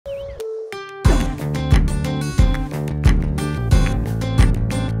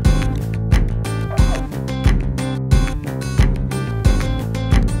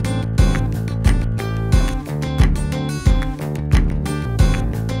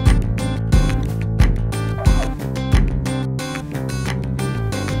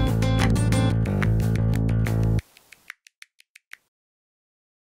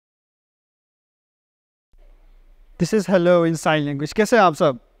This is hello in sign language. कैसे हैं आप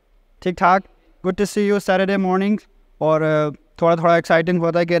सब? ठीक ठाक। Good to C you Saturday morning. और थोड़ा थोड़ा एक्साइटिंग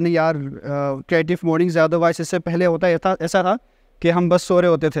होता है कि नहीं यार, क्रिएटिव मॉर्निंग्स अदरवाइज इससे पहले होता है ऐसा था कि हम बस सो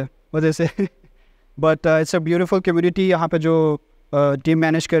रहे होते थे वजह से but it's a beautiful community यहाँ पे जो टीम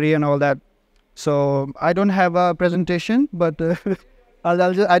मैनेज कर रही है and all that. So I don't have a presentation but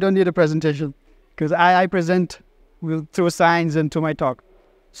I don't need a presentation because I present through signs and to my talk.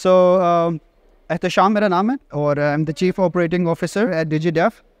 So Ehtesham मेरा नाम है और I am the chief operating officer eight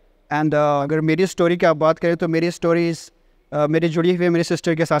DigiDev। And अगर मेरी story की आप बात करें तो मेरी स्टोरीज मेरी जुड़ी हुई है मेरी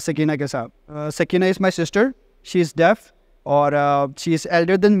सिस्टर के साथ, सकीना के साथ। Sakina is my sister, she is def और she is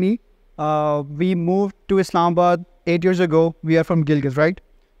Elder than me. We move to Islamabad 8 years ago. We are from Gilgit, right?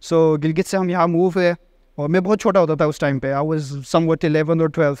 So Gilgit से हम यहाँ मूव हुए और मैं बहुत छोटा होता था उस टाइम पे। I was somewhat 11 or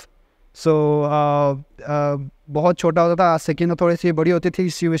 12. सो बहुत छोटा होता था। सकीना थोड़ी सी बड़ी होती थी।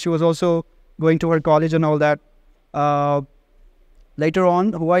 She was also going to her college and all that. Later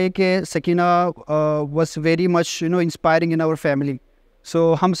on हुआ ये कि Sakina was very much inspiring in our family.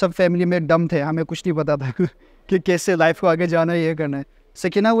 सो हम सब फैमिली में डम थे, हमें कुछ नहीं पता था कि कैसे लाइफ को आगे जाना है, ये करना है।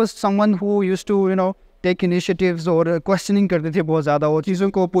 Sakina was someone who used to take initiatives और क्वेश्चनिंग करती थी बहुत ज़्यादा। वो चीज़ों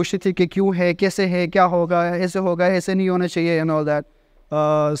को पूछती थी कि क्यों है, कैसे है, क्या होगा, ऐसे नहीं होना चाहिए एंड ऑल दैट।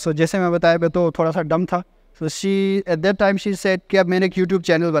 सो जैसे मैं बताया मैं तो थोड़ा सा डम था। So she at that time she said कि अब मैंने एक यूट्यूब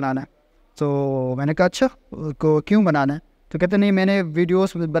चैनल बनाना है। तो मैंने कहा अच्छा को क्यों बनाना है? तो कहते नहीं मैंने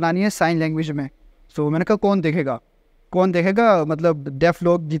वीडियोस बनानी है साइन लैंग्वेज में। सो मैंने कहा कौन देखेगा, मतलब डेफ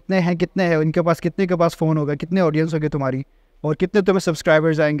लोग जितने हैं कितने हैं, उनके पास कितने के पास फ़ोन होगा, कितने ऑडियंस होगी तुम्हारी और कितने तुम्हें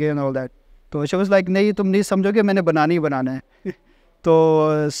सब्सक्राइबर्स आएंगे एंड ऑल दैट। तो शी वाज लाइक नहीं तुम नहीं समझोगे, मैंने बनाना है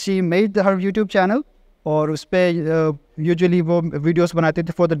तो she made her YouTube channel और उस पर यूजुअली वो वीडियोस बनाते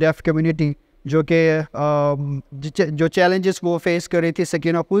थे फॉर द डेफ कम्युनिटी, जो कि जो चैलेंजेस वो फेस कर रही थी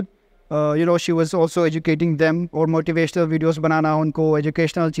सकीना खुद। She was also educating them और मोटिवेशनल वीडियोस बनाना, उनको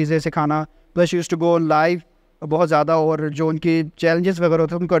एजुकेशनल चीज़ें सिखाना। Plus she used to go live बहुत ज़्यादा और जो उनकी चैलेंजेस वगैरह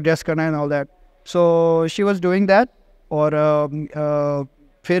होते हैं उनको एड्रेस करना and all that. So she was doing that और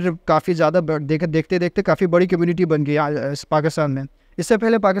फिर काफ़ी ज़्यादा देखते देखते काफ़ी बड़ी कम्युनिटी बन गई पाकिस्तान में। इससे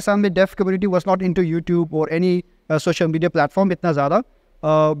पहले पाकिस्तान में def community was not into YouTube और एनी सोशल मीडिया प्लेटफॉर्म इतना ज़्यादा।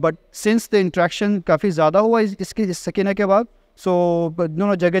 बट सिंस द इंट्रैक्शन काफ़ी ज़्यादा हुआ इस सकीना के बाद, सो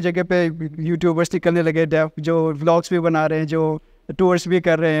जगह जगह पे यूट्यूबर्स निकलने लगे डेफ, जो व्लॉग्स भी बना रहे हैं, जो टूर्स भी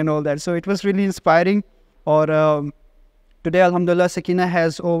कर रहे हैं and all that. So it was really inspiring. और टुडे अल्हम्दुलिल्लाह Sakina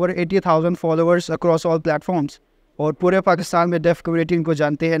has over 80,000 followers across all platforms और पूरे पाकिस्तान में डेफ कम्युनिटी इनको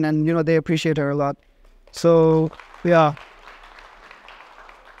जानते हैं and they appreciate her a lot. सो या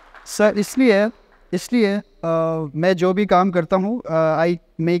सर इसलिए मैं जो भी काम करता हूँ आई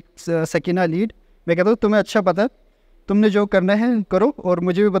मेक सकीना लीड। मैं कहता हूँ तुम्हें अच्छा पता है, तुमने जो करना है करो और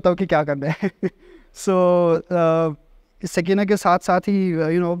मुझे भी बताओ कि क्या करना है। सो सकीना के साथ साथ ही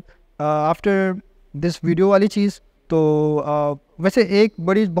आफ्टर दिस वीडियो वाली चीज़ तो वैसे एक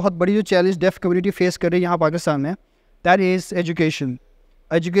बहुत बड़ी जो चैलेंज डेफ कम्युनिटी फेस कर रही है यहाँ पाकिस्तान में, दैट इज़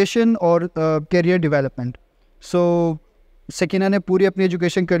एजुकेशन और करियर डेवलपमेंट। सो सकीना ने पूरी अपनी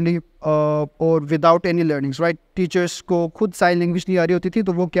एजुकेशन कर ली और without any learnings, right. Teachers को खुद साइन लैंग्वेज नहीं आ रही होती थी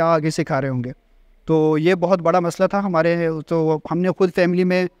तो वो क्या आगे सिखा रहे होंगे। तो ये बहुत बड़ा मसला था हमारे। तो हमने खुद फैमिली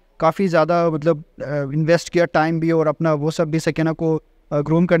में काफ़ी ज़्यादा मतलब इन्वेस्ट किया टाइम भी और अपना वो सब भी सकीना को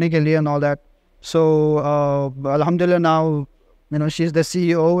ग्रूम करने के लिए एंड ऑल दैट। सो अल्हम्दुलिल्लाह now she is the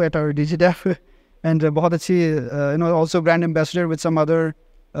CEO eight our DigiDev and बहुत अच्छी also brand ambassador with some other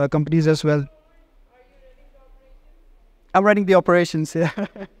companies as well. I'm running the operations, yeah.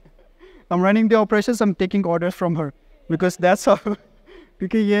 I'm running the operations, I'm taking orders from her because that's how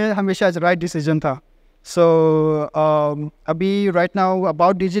क्योंकि ये हमेशा right decision था। So अभी right now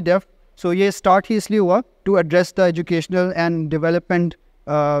about DigiDev, so ये start ही इसलिए हुआ to address the educational and development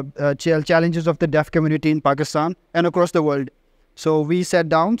challenges of the deaf community in Pakistan and across the world. So we sat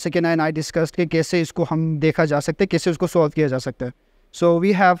down, Sakina and I discussed कि कैसे इसको हम देखा जा सकता है, कैसे उसको solve किया जा सकता है। So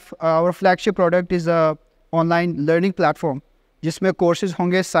we have our flagship product is a online learning platform जिसमें courses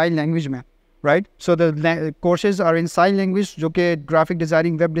होंगे sign language में, right? So the courses are in sign language जो कि graphic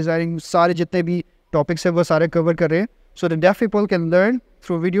designing, web designing, सारे जितने भी topics हैं वो सारे cover कर रहे हैं। So the deaf people can learn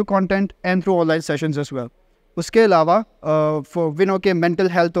through video content and through online sessions as well. उसके अलावा for we know कि mental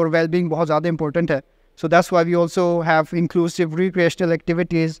health और well-being बहुत ज़्यादा important है। So that's why we also have inclusive recreational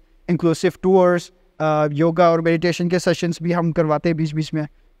activities, inclusive tours, yoga और meditation के sessions भी हम करवाते हैं बीच में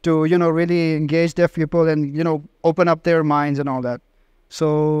to really engage deaf people and open up their minds and all that. So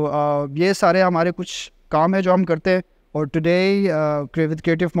ये सारे हमारे कुछ काम है जो हम करते हैं। और today with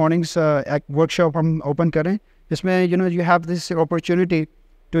Creative Mornings एक workshop हम open करें जिसमें you have this opportunity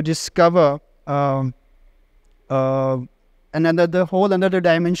to discover another whole another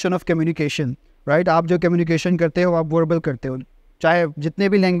dimension of communication, right? आप जो communication करते हो आप verbal करते हो, चाहे जितने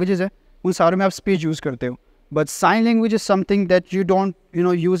भी languages हैं उन सारों में आप speech use करते हो, but sign language is something that you don't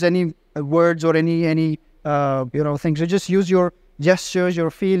use any words or any things. You just use your gestures,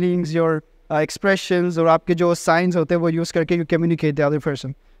 your feelings, your expressions, और आपके जो signs होते हैं वो use करके you communicate the other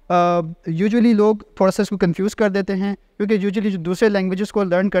person. Usually लोग थोड़ा सा इसको कंफ्यूज कर देते हैं, क्योंकि यूजुअली जो दूसरे लैंग्वेजेस को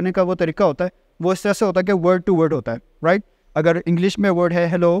लर्न करने का वो तरीका होता है वो इस तरह से होता है कि वर्ड टू वर्ड होता है, राइट? अगर इंग्लिश में वर्ड है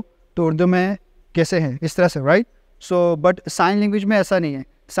हेलो तो उर्दू में कैसे हैं, इस तरह से, right? So but sign language में ऐसा नहीं है.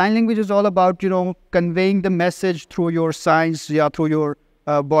 Sign language is all about conveying the message through your science या through your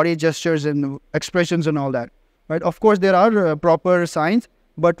body gestures and expressions and all that, right? Of course there are proper science,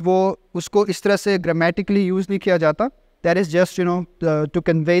 but वो उसको इस तरह से ग्रामेटिकली यूज़ नहीं किया जाता. That is just to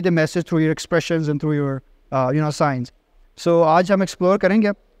convey the message through your expressions and through your signs. So आज हम explore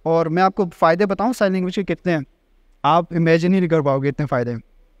करेंगे और मैं आपको फ़ायदे बताऊँ साइन लैंग्वेज के कितने हैं, आप इमेजिन ही नहीं कर पाओगे इतने फ़ायदे.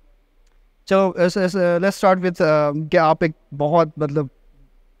 चलो let's start with कि आप एक बहुत मतलब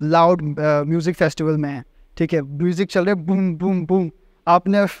लाउड म्यूज़िक फेस्टिवल में हैं, ठीक है? म्यूज़िक चल रहा है, बूम बूम बूम.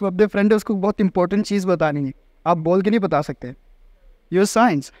 आपने अपने फ्रेंड उसको बहुत इंपॉर्टेंट चीज़ बतानी है, आप बोल के नहीं बता सकते, योर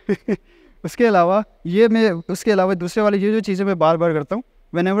साइंस. उसके अलावा दूसरे वाली ये जो चीज़ें मैं बार बार करता हूँ,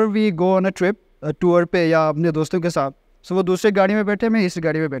 when ever we go on a trip tour पे या अपने दोस्तों के साथ, सो वो दूसरे गाड़ी में बैठे, मैं इस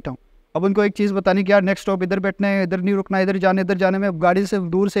गाड़ी में बैठा हूँ. अब उनको एक चीज़ बतानी कि यार नेक्स्ट स्टॉप इधर बैठना है, इधर नहीं रुकना, इधर जाने में गाड़ी से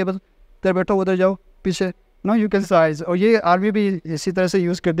दूर से बस इधर बैठो उधर जाओ पीछे, नो यू कैन साइज. और ये आर्मी भी इसी तरह से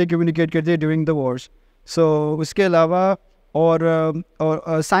यूज़ करते हैं, कम्युनिकेट करते हैं ड्यूरिंग द वॉर्स. सो उसके अलावा और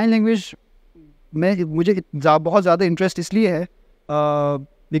साइन लैंग्वेज में मुझे बहुत ज़्यादा इंटरेस्ट इसलिए है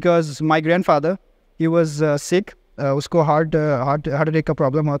because my grandfather, he was sick, उसको हार्ट अटैक का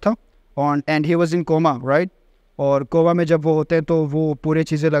प्रॉब्लम हुआ था, and he was in coma, right? और कोमा में जब वो होते हैं तो वो पूरे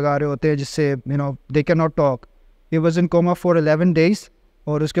चीज़ें लगा रहे होते हैं जिससे they cannot talk. He was in coma for 11 days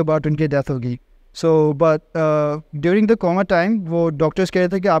और उसके बाद उनकी डेथ हो गई. So but during the coma time वो डॉक्टर्स कह रहे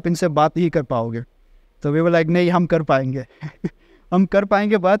थे कि आप इनसे बात नहीं कर पाओगे, तो we were like नहीं हम कर पाएंगे. हम कर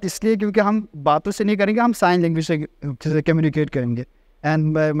पाएंगे बात इसलिए क्योंकि हम बातों से नहीं करेंगे, हम साइन लैंग्वेज से कम्युनिकेट करेंगे.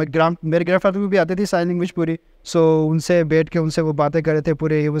 एंड मेरे ग्रैंडफादर को भी आती थी साइन लैंग्वेज पूरी, सो उनसे बैठ के उनसे वो बातें कर रहे थे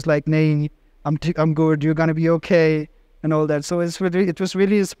पूरे. ही वाज लाइक नहीं I'm good, you're gonna be okay and all that. So it was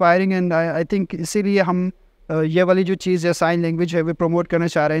really inspiring, and I think इसीलिए हम ये वाली जो चीज़ है साइन लैंग्वेज है वो प्रमोट करना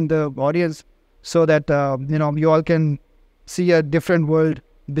चाह रहे हैं in the audience, so that you all can see a different world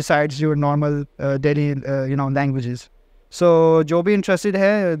besides your normal daily languages. So जो भी interested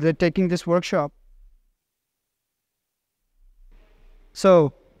है, they're taking this workshop. So,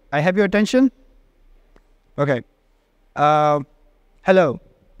 I have your attention? Okay. Hello.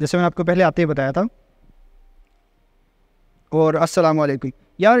 जैसे मैंने आपको पहले आते ही बताया था. और अस्सलाम वालेकुम.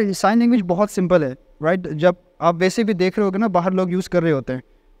 यार साइन लैंग्वेज बहुत सिंपल है, राइट? जब आप वैसे भी देख रहे होगे ना, बाहर लोग यूज़ कर रहे होते हैं,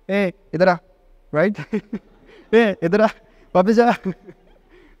 ए इधर आ, राइट? ए इधर आ, वापस जा.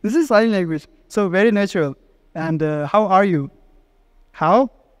 This is sign language. So very natural. And how are you? How?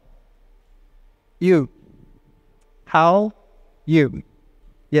 You. How? You.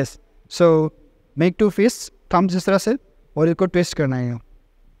 Yes. So make two fists, thumbs इस तरह से, और इसको ट्विस्ट करना है.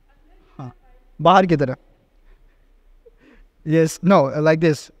 हाँ, बाहर की तरह. Yes. No, like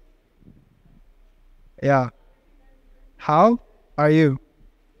this. Yeah. How are you?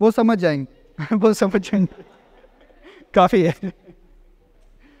 वो समझ जाएंगे. वो समझ जाएंगे. काफ़ी है.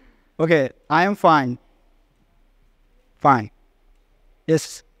 Okay. I am fine. Fine.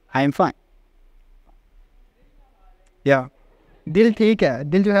 Yes. I am fine. Yeah. दिल ठीक है,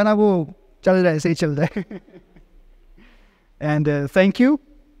 दिल जो है ना वो चल रहा है, सही चल रहा है. And thank you,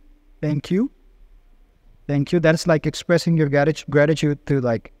 that's like expressing your gratitude to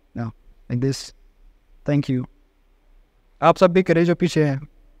like this. Thank you. आप सब भी करें जो पीछे हैं.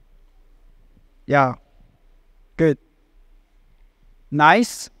 Yeah, good.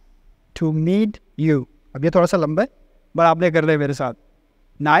 Nice to meet you. अब ये थोड़ा सा लंबा है, पर आपने कर ले मेरे साथ.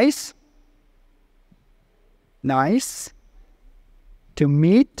 Nice to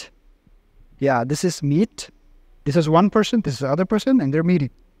meet. Yeah, this is meet. This is one person, this is the other person, and they're meeting,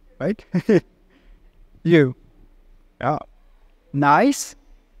 right? You. Yeah. Nice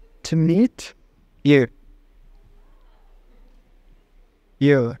to meet you.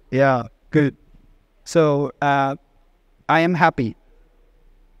 You. Yeah, good. So, I am happy.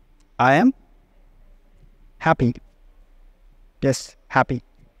 I am happy. Yes, happy.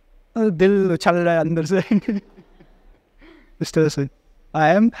 दिल उछल रहा है अंदर से. इस तरह से. I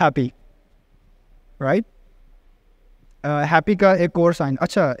am happy. Right? Happy का एक और साइन.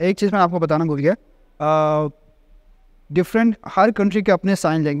 अच्छा, एक चीज़ मैं आपको बताना भूल गया. डिफरेंट हर कंट्री के अपने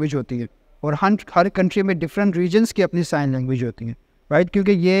साइन लैंग्वेज होती है. और हर कंट्री में डिफरेंट रीजन्स की अपनी साइन लैंग्वेज होती हैं, राइट?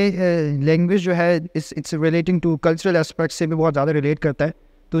 क्योंकि ये लैंग्वेज जो है it's relating to cultural aspect से भी बहुत ज़्यादा रिलेट करता है,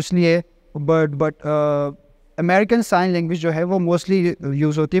 तो इसलिए बट अमेरिकन साइन लैंग्वेज जो है वो मोस्टली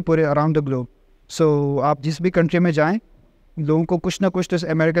यूज़ होती है पूरे अराउंड द ग्लोब। सो आप जिस भी कंट्री में जाएँ, लोगों को कुछ ना कुछ तो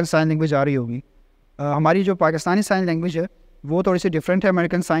अमेरिकन साइन लैंग्वेज आ रही होगी। हमारी जो पाकिस्तानी साइन लैंग्वेज है वो थोड़ी सी डिफरेंट है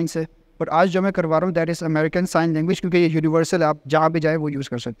अमेरिकन साइन से, बट आज जो मैं करवा रहा हूँ that is American sign language, क्योंकि ये यूनिवर्सल, आप जहाँ भी जाए वो यूज़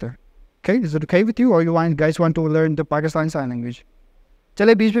कर सकते हैं। Okay, is it okay with you और you guys want to learn the Pakistani sign language?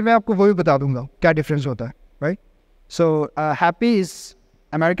 चले बीच में मैं आपको वो भी बता दूंगा क्या डिफरेंस होता है, right? So happy is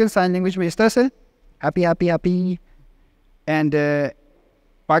American sign language में इस तरह से, happy happy happy, and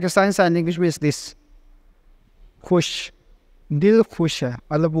Pakistani sign language में इज दिस, खुश, दिल खुश है,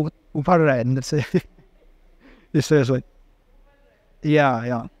 मतलब वो उभर रहा है अंदर से इस तरह से,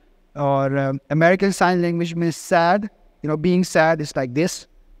 या और अमेरिकन साइन लैंग्वेज में sad, you know, being sad is like this,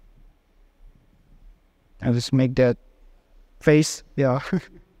 I just make that face, या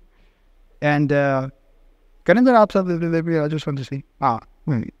एंड करेंगे आप सब, आई जस्ट वांट टू सी,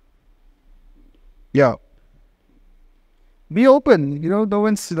 या be open, you know, no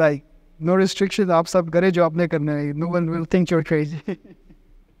once like, no restriction, आप सब करें जो आपने करना है, no one will think you are crazy.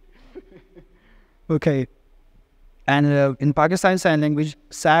 Okay, and in Pakistani sign language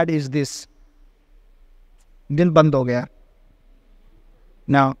sad is this, दिल बंद हो गया,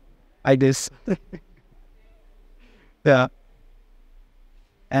 नाउ आई दिस, या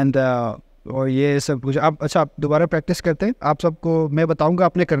एंड और ये सब कुछ आप, अच्छा आप दोबारा प्रैक्टिस करते हैं, आप सबको मैं बताऊंगा,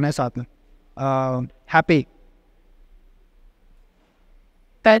 आपने करना है साथ में। हैप्पी,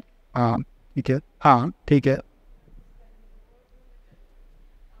 हाँ ठीक है, हाँ ठीक है,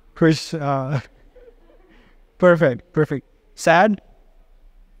 खुश, perfect perfect, sad,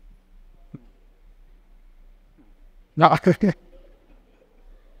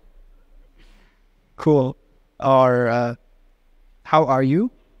 cool, or how are you?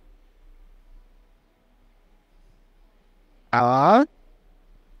 Ah,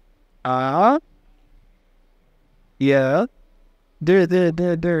 yeah,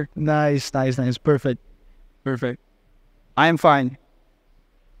 there. Nice, perfect, perfect. I am fine.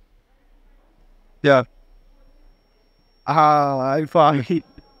 Yeah. I'm fine.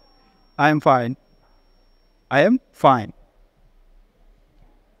 I am fine. I am fine.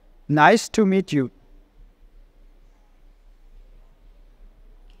 Nice to meet you.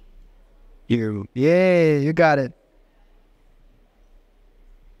 Yeah, you got it.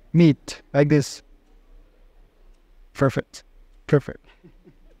 Meet, like this. Perfect.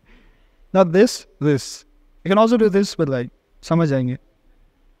 Not this. You can also do this, but like, समझ जाएंगे.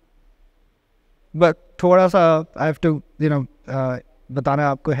 But थोड़ा सा I have to, you know, बताना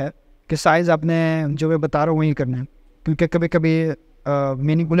आपको है कि size आपने जो मैं बता रहा हूँ वही करना है, क्योंकि कभी कभी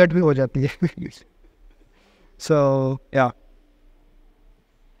मीनिंग उलट भी हो जाती है. So yeah,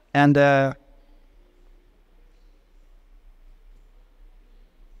 and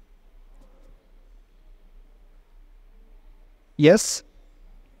yes,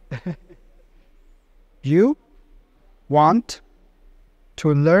 you want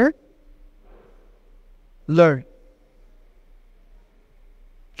to learn.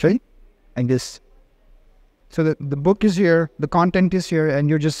 Okay, like this. So the book is here, the content is here, and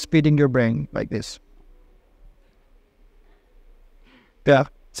you're just speeding your brain like this. Yeah,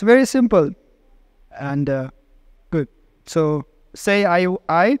 it's very simple and good. So say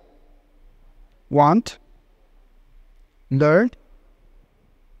I want learn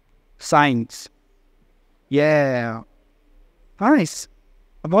science. Yeah, nice.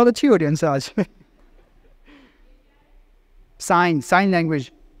 बहुत अच्छी audience है आज. Sign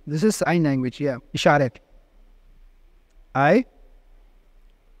language. This is sign language. Yeah, इशारे. I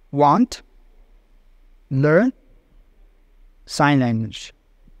want learn sign language.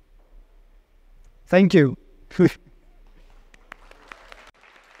 Thank you.